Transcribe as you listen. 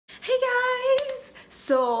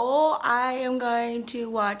So I am going to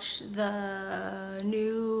watch the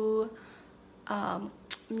new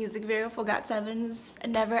music video for GOT7's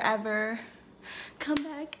Never Ever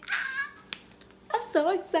comeback. I'm so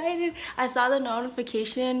excited. I saw the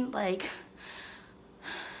notification like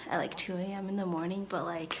at like 2 a.m. in the morning, but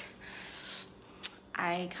like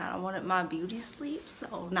I kind of wanted my beauty sleep,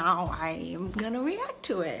 so now I am gonna react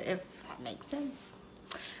to it, if that makes sense.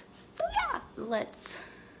 So yeah, let's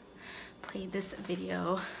play this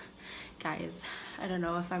video. Guys, I don't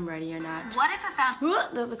know if I'm ready or not. What if I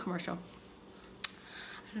found... There's a commercial.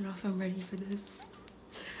 I don't know if I'm ready for this.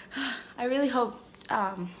 I really hope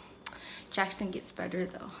Jackson gets better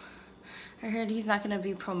though. I heard he's not gonna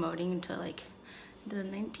be promoting until like the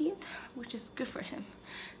 19th, which is good for him.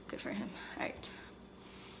 Good for him. All right.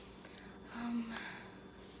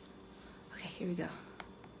 Okay, here we go.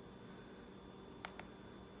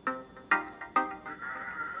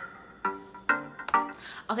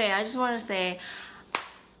 Okay, I just want to say,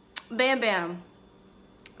 Bam Bam,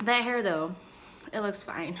 that hair though, it looks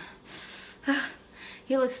fine.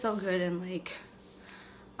 He looks so good in like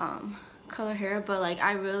color hair, but like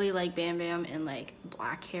I really like Bam Bam in like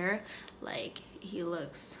black hair. Like he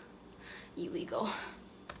looks illegal.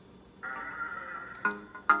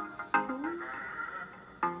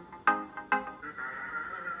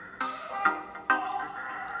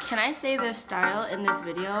 Can I say their style in this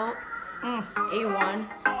video? A1.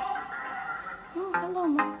 Oh, hello,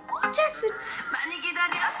 Mom. Oh, Jackson.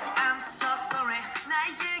 I'm so sorry.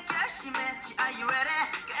 Are you ready?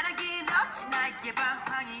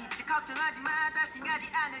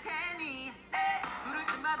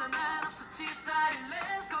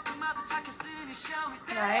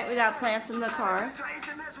 Alright, we got plants in the car.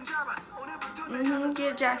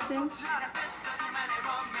 Get Jackson.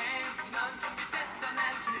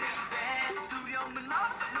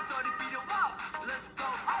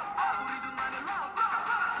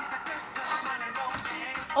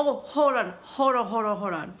 Oh, hold on.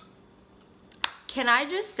 Can I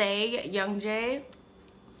just say, Young Jay,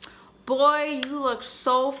 boy, you look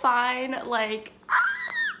so fine. Like,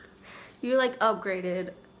 you like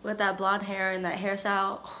upgraded with that blonde hair and that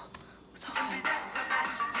hairstyle. Oh, so good.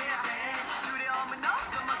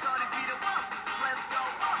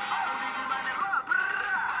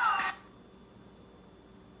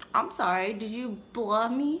 I'm sorry, did you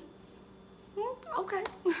bluff me? Okay.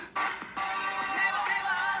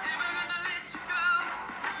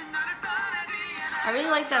 I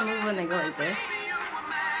really like that move when they go like this.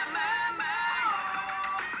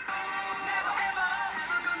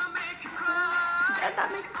 Does that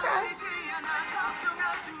make you cry?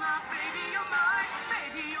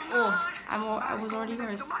 Oh, I was already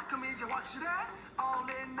yours.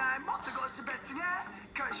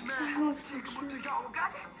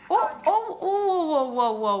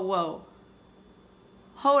 Whoa.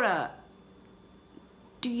 Hold up.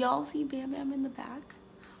 Do y'all see Bam Bam in the back?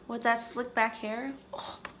 With that slick back hair?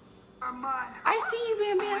 Oh. I see you,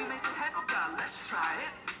 Bam Bam.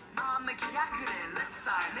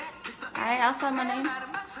 Alright, I'll sign my name.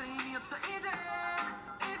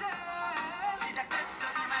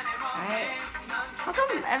 Alright. How come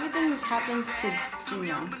everything happens to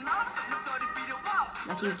Gino?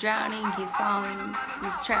 Like he's drowning, he's falling,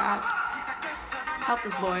 he's trapped. Help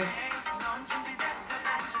this boy.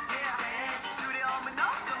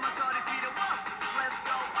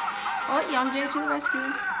 Oh, Young Jay to the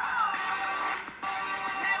rescue.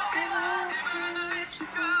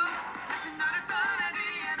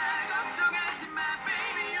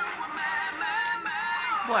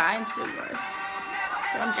 Boy, I'm still yours.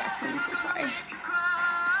 But I'm Jackson, I'm so sorry.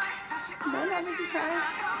 Don't have me cry.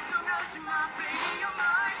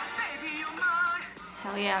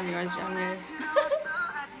 Hell yeah, I'm yours, Young Jay.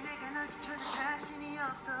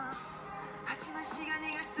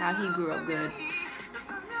 Now he grew up good.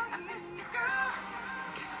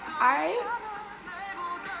 Alright.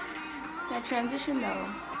 That transition though.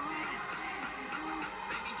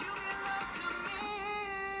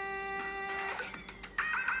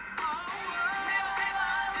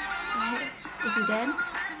 Is he dead?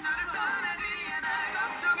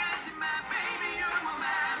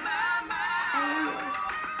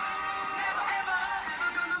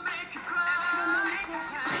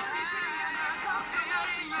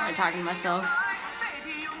 I'm talking to myself.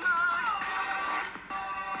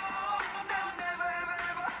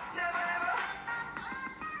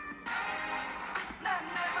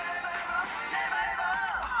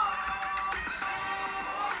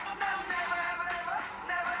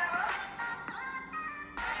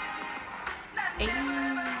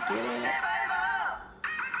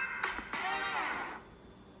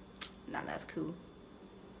 Nah, that's cool.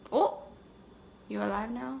 Oh, you're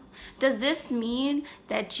alive now? Does this mean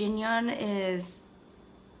that Jinyeon is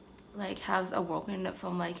like has awoken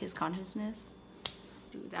from like his consciousness?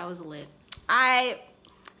 Dude, that was lit. I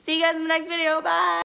see you guys in the next video. Bye.